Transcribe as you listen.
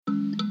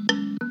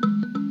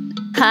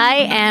Hi,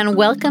 and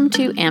welcome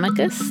to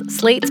Amicus,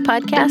 Slate's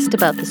podcast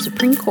about the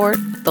Supreme Court,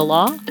 the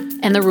law,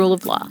 and the rule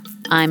of law.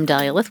 I'm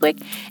Dahlia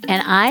Lithwick,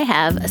 and I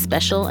have a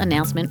special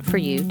announcement for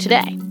you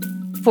today.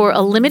 For a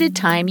limited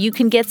time, you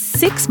can get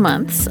 6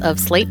 months of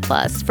Slate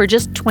Plus for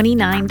just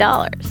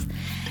 $29,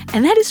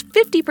 and that is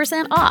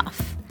 50%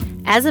 off.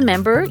 As a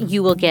member,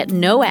 you will get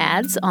no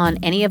ads on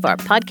any of our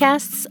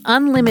podcasts,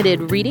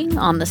 unlimited reading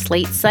on the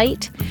Slate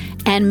site,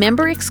 and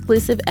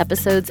member-exclusive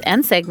episodes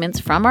and segments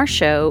from our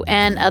show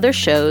and other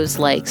shows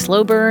like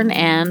Slow Burn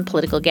and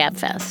Political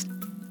Gabfest.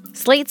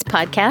 Slate's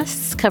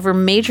podcasts cover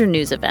major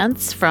news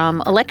events,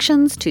 from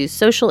elections to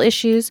social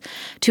issues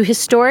to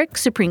historic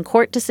Supreme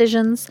Court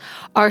decisions.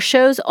 Our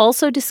shows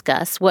also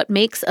discuss what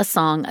makes a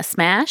song a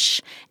smash,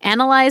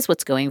 analyze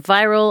what's going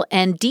viral,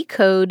 and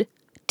decode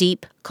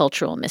deep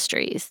cultural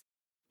mysteries.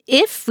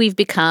 If we've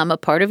become a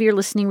part of your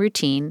listening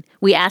routine,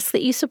 we ask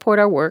that you support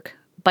our work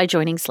by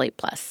joining Slate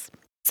Plus.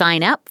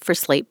 Sign up for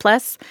Slate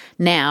Plus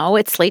now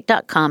at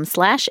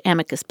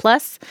slate.com/amicus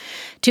plus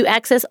to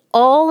access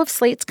all of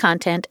Slate's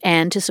content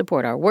and to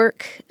support our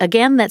work.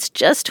 Again, that's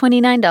just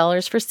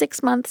 $29 for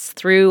 6 months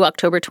through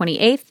October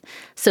 28th.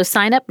 So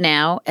sign up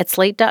now at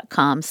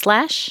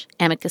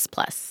slate.com/amicus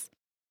plus.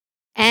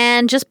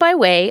 And just by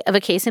way of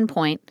a case in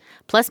point,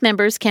 Plus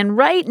members can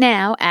right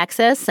now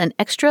access an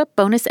extra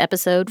bonus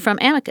episode from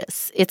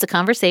Amicus. It's a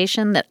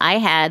conversation that I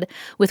had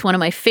with one of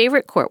my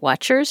favorite court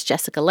watchers,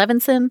 Jessica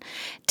Levinson,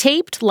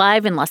 taped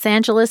live in Los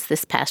Angeles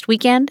this past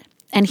weekend.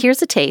 And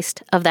here's a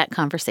taste of that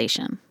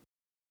conversation.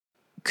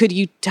 Could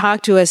you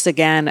talk to us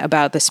again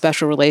about the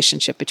special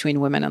relationship between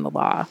women and the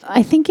law?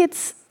 I think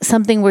it's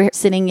something we're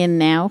sitting in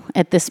now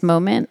at this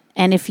moment.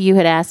 And if you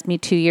had asked me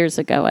 2 years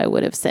ago, I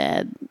would have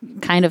said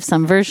kind of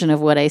some version of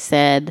what I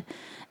said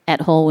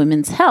at Whole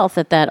Women's Health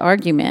at that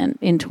argument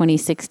in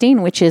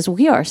 2016, which is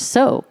we are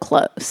so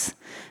close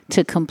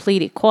to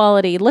complete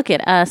equality. Look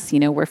at us,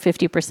 we're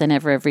 50%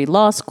 of every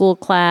law school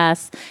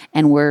class,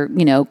 and we're,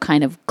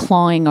 kind of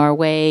clawing our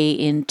way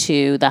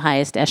into the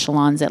highest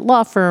echelons at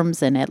law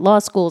firms and at law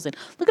schools. And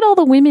look at all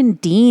the women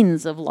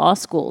deans of law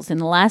schools in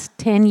the last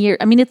 10 years.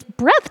 I mean, it's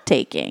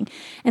breathtaking.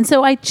 And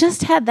so I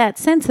just had that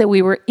sense that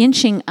we were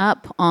inching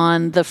up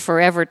on the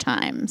forever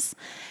times.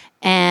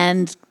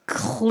 And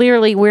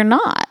clearly we're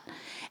not.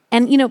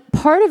 And,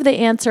 part of the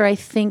answer, I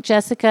think,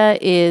 Jessica,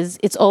 is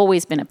it's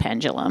always been a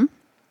pendulum,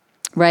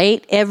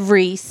 right?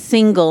 Every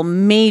single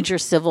major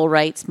civil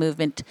rights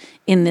movement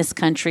in this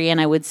country, and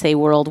I would say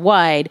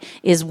worldwide,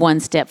 is one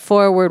step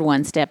forward,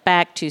 one step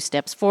back, 2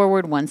 steps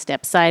forward, 1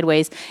 step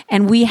sideways.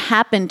 And we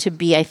happen to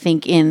be, I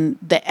think, in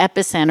the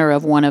epicenter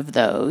of one of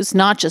those,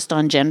 not just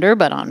on gender,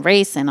 but on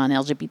race and on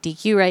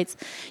LGBTQ rights.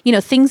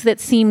 Things that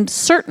seemed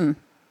certain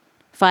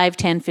 5,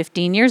 10,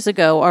 15 years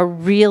ago are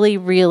really,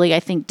 really, I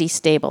think,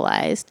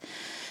 destabilized.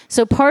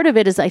 So part of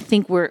it is I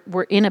think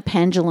we're in a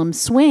pendulum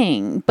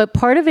swing, but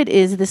part of it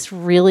is this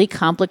really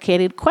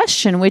complicated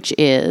question, which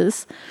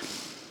is,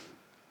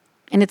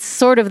 and it's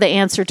sort of the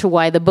answer to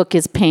why the book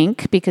is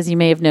pink, because you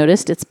may have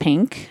noticed it's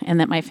pink and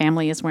that my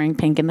family is wearing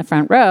pink in the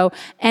front row.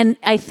 And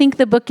I think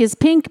the book is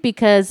pink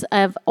because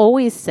I've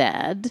always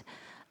said,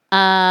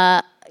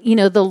 the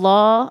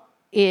law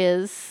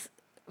is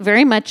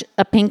very much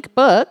a pink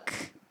book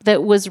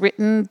that was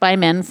written by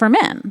men for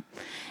men,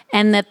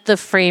 and that the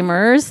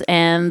framers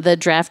and the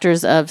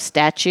drafters of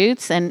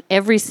statutes and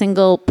every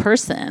single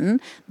person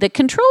that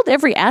controlled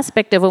every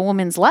aspect of a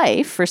woman's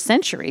life for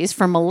centuries,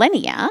 for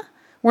millennia,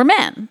 were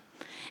men.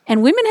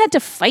 And women had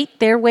to fight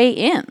their way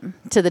in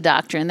to the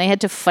doctrine. They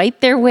had to fight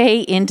their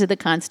way into the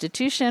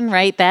Constitution,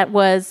 right? That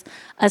was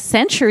a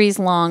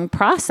centuries-long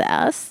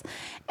process.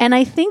 And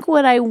I think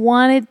what I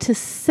wanted to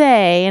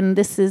say, and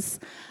this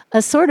is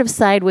a sort of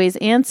sideways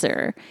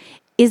answer,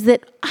 is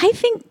that I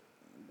think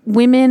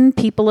women,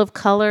 people of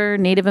color,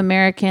 Native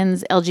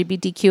Americans,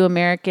 LGBTQ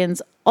Americans,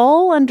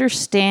 all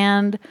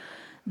understand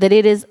that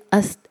it is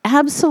an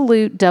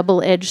absolute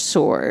double-edged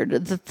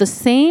sword, that the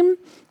same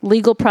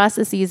legal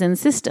processes and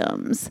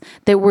systems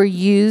that were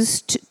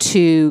used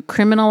to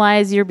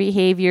criminalize your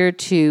behavior,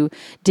 to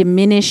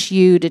diminish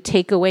you, to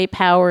take away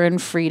power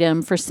and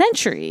freedom for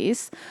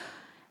centuries,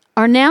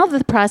 are now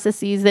the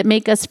processes that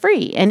make us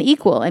free and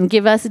equal and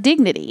give us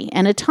dignity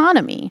and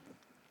autonomy.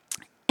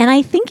 And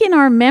I think in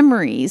our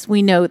memories,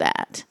 we know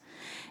that.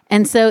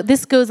 And so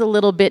this goes a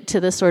little bit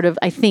to the sort of,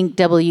 I think,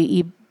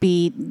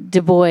 W.E.B.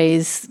 Du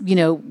Bois,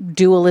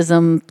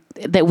 dualism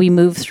that we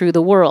move through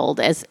the world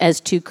as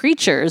two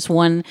creatures,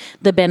 one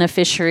the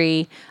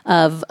beneficiary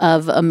of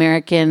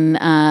American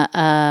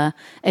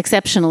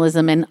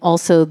exceptionalism and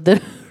also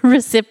the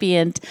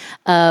recipient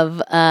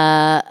of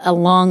a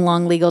long,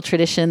 long legal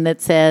tradition that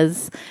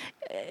says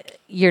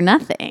you're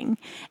nothing.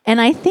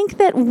 And I think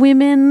that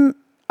women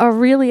are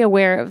really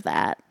aware of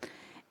that.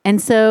 And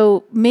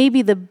so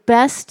maybe the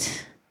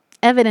best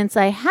evidence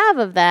I have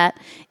of that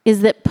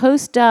is that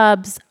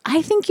post-Dobbs,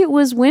 I think it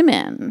was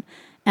women,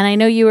 and I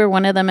know you were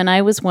one of them and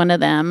I was one of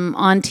them,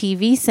 on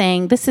TV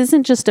saying, this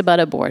isn't just about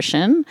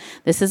abortion,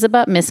 this is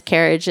about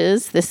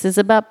miscarriages, this is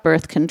about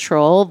birth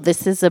control,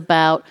 this is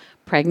about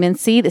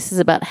pregnancy. This is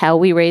about how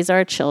we raise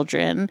our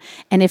children.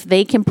 And if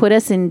they can put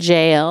us in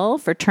jail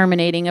for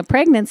terminating a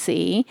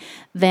pregnancy,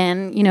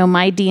 then,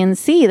 my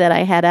D&C that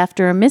I had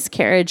after a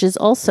miscarriage is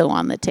also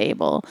on the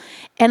table.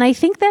 And I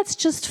think that's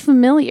just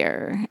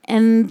familiar.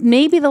 And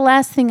maybe the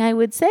last thing I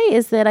would say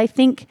is that I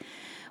think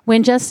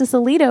when Justice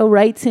Alito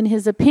writes in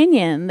his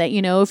opinion that,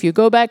 if you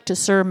go back to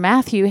Sir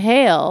Matthew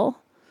Hale,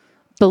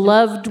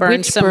 beloved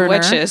witch burner,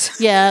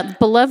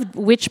 beloved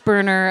witch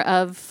burner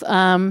of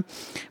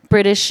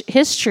British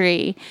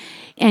history,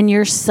 and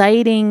you're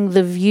citing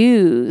the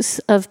views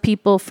of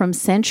people from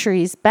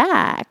centuries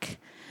back,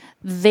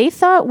 they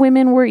thought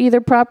women were either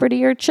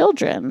property or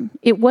children.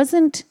 It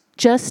wasn't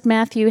just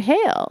Matthew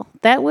Hale.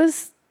 That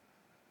was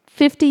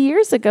 50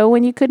 years ago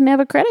when you couldn't have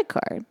a credit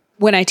card.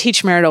 When I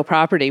teach marital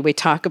property, we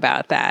talk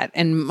about that.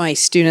 And my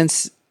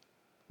students,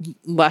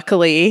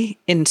 luckily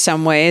in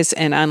some ways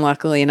and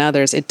unluckily in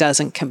others, it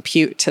doesn't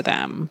compute to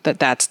them that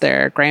that's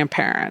their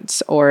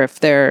grandparents, or if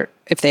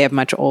they have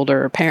much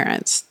older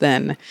parents,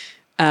 then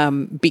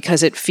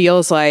because it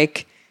feels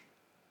like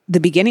the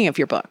beginning of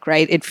your book,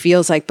 right? It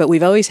feels like, but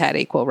we've always had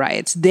equal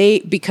rights.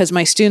 Because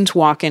my students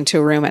walk into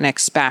a room and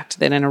expect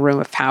that in a room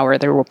of power,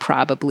 there will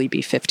probably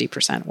be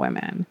 50%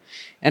 women.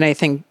 And I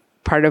think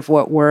part of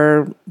what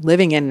we're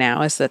living in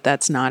now is that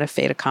that's not a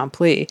fait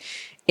accompli.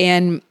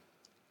 And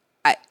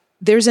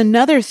there's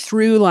another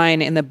through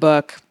line in the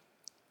book.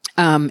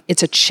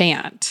 It's a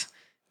chant.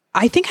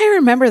 I think I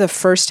remember the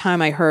first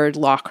time I heard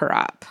 "Lock Her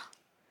Up."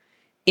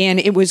 And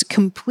it was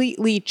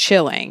completely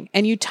chilling.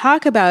 And you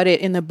talk about it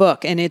in the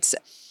book. And it's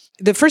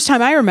the first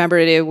time I remember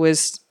it, it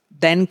was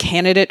then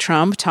candidate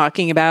Trump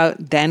talking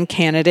about then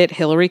candidate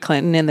Hillary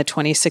Clinton in the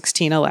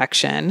 2016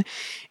 election.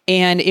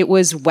 And it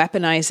was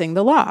weaponizing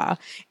the law.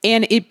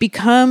 And it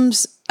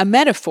becomes a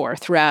metaphor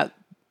throughout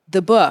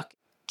the book.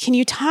 Can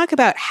you talk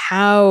about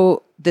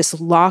how this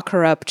 "Lock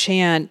Her Up"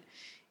 chant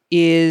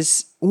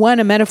is, one,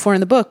 a metaphor in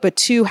the book, but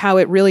two, how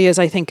it really is,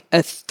 I think,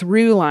 a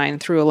through line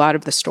through a lot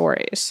of the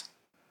stories?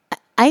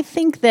 I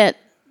think that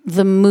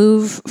the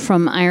move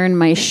from Iron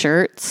My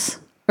Shirts,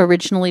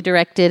 originally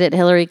directed at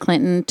Hillary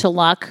Clinton, to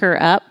 "Lock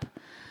Her Up,"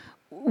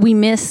 we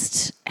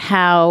missed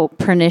how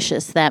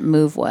pernicious that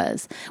move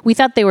was. We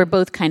thought they were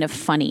both kind of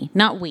funny.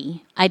 Not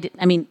we.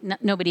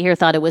 Nobody here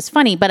thought it was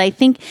funny, but I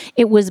think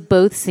it was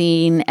both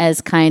seen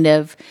as kind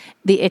of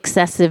the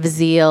excessive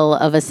zeal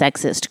of a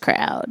sexist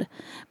crowd.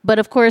 But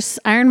of course,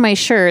 Iron My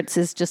Shirts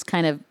is just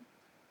kind of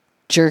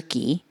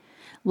jerky.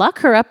 Lock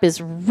Her Up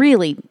is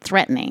really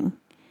threatening.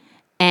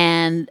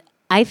 And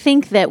I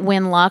think that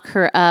when Lock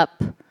Her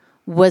Up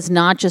was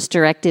not just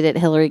directed at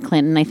Hillary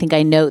Clinton. I think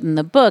I note in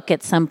the book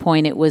at some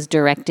point it was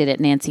directed at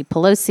Nancy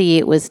Pelosi.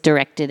 It was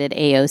directed at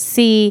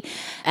AOC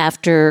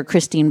after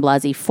Christine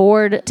Blasey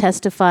Ford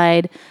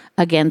testified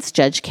against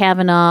Judge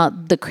Kavanaugh.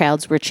 The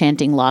crowds were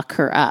chanting "Lock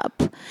Her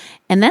Up."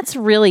 And that's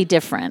really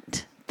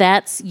different.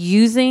 That's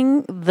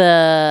using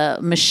the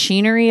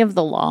machinery of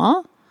the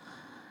law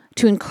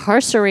to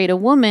incarcerate a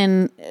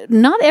woman,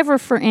 not ever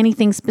for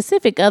anything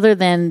specific other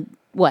than,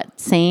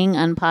 saying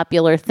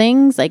unpopular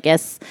things, I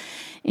guess.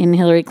 In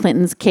Hillary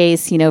Clinton's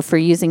case, for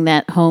using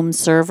that home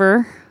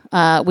server,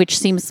 which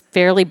seems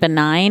fairly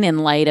benign in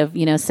light of,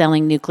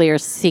 selling nuclear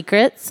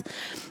secrets.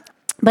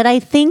 But I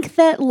think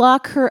that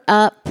 "Lock Her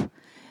Up"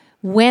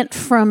 went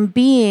from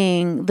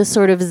being the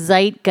sort of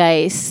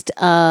zeitgeist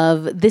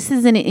of this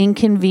is an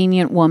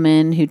inconvenient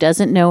woman who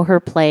doesn't know her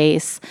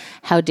place.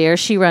 How dare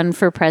she run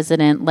for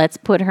president? Let's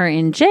put her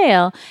in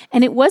jail.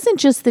 And it wasn't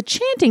just the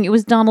chanting. It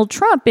was Donald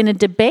Trump in a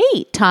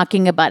debate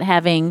talking about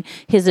having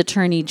his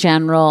attorney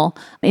general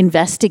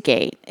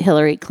investigate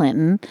Hillary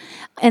Clinton.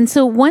 And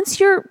so once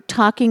you're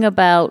talking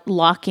about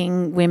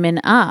locking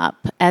women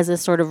up as a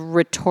sort of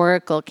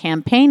rhetorical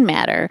campaign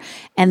matter,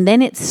 and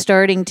then it's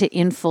starting to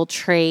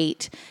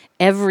infiltrate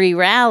every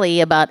rally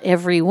about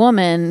every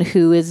woman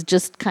who is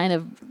just kind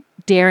of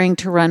daring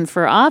to run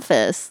for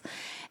office.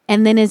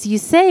 And then, as you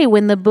say,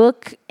 when the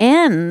book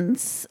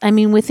ends,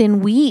 within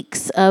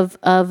weeks of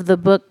the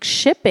book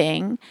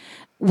shipping,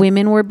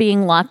 women were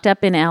being locked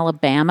up in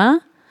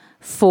Alabama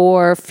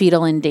for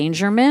fetal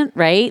endangerment,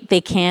 right? They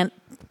can't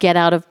get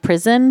out of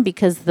prison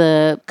because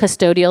the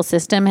custodial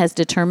system has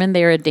determined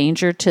they're a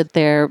danger to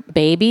their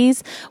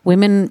babies.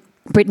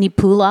 Brittany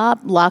Poolop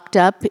locked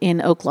up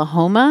in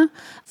Oklahoma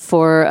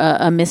for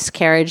a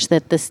miscarriage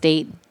that the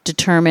state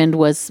determined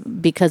was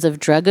because of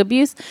drug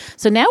abuse.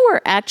 So now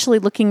we're actually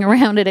looking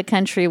around at a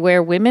country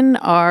where women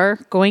are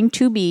going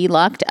to be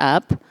locked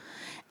up.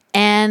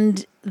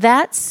 And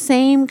that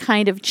same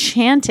kind of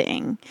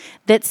chanting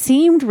that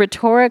seemed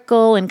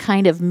rhetorical and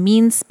kind of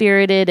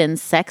mean-spirited and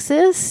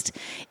sexist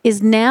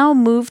is now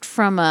moved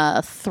from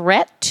a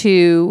threat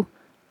to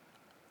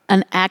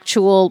an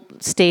actual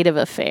state of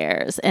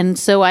affairs. And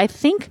so I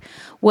think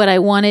what I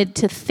wanted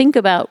to think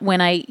about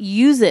when I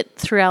use it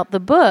throughout the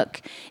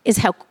book is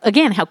how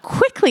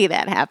quickly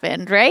that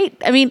happened, right?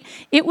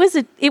 It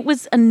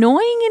was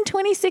annoying in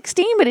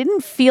 2016, but it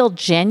didn't feel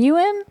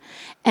genuine.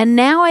 And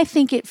now I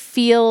think it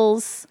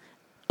feels,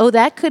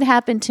 that could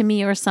happen to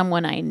me or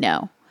someone I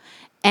know.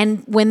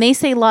 And when they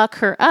say lock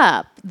her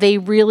up, they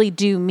really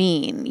do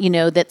mean,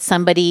 that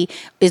somebody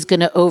is going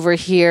to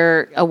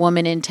overhear a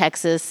woman in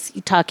Texas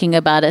talking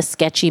about a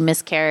sketchy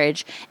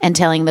miscarriage and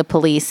telling the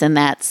police, and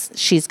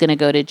she's going to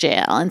go to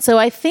jail. And so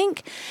I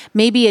think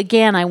maybe,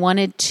 again, I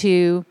wanted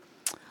to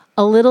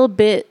a little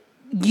bit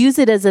use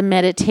it as a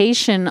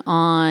meditation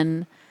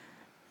on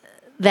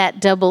that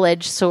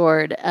double-edged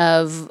sword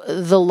of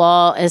the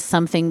law as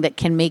something that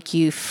can make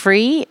you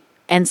free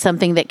and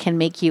something that can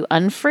make you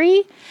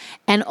unfree,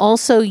 and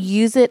also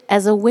use it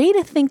as a way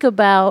to think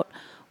about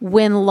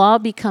when law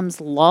becomes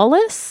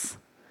lawless.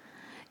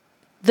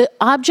 The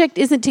object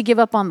isn't to give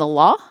up on the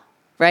law,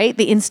 right?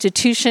 The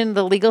institution,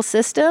 the legal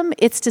system.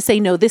 It's to say,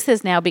 no, this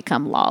has now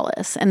become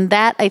lawless. And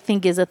that, I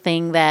think, is a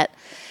thing that,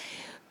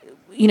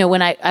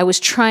 when I was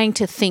trying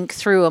to think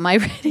through, am I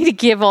ready to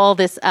give all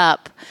this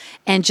up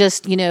and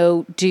just,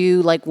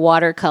 do like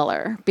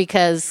watercolor?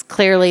 Because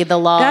clearly the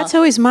law... That's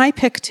always my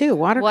pick too,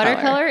 watercolor.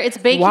 Watercolor? It's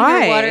baking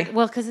Why? your water...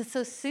 Well, because it's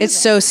so soothing. It's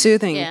so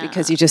soothing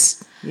because you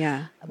just,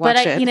 watch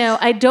it.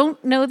 I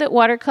don't know that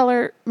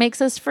watercolor makes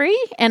us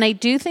free. And I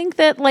do think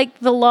that like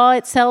the law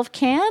itself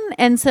can.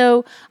 And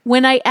so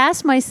when I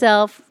ask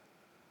myself,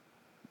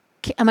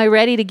 am I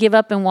ready to give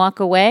up and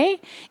walk away?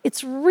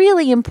 It's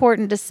really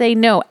important to say,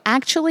 no,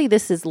 actually,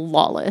 this is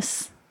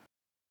lawless.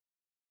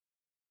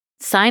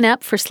 Sign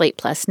up for Slate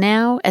Plus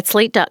now at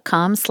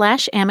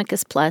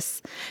slate.com/amicus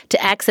plus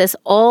to access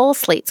all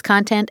Slate's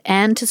content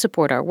and to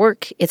support our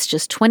work. It's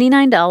just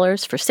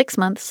 $29 for 6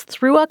 months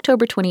through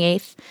October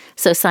 28th.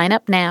 So sign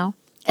up now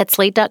at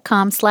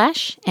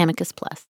slate.com/amicus plus.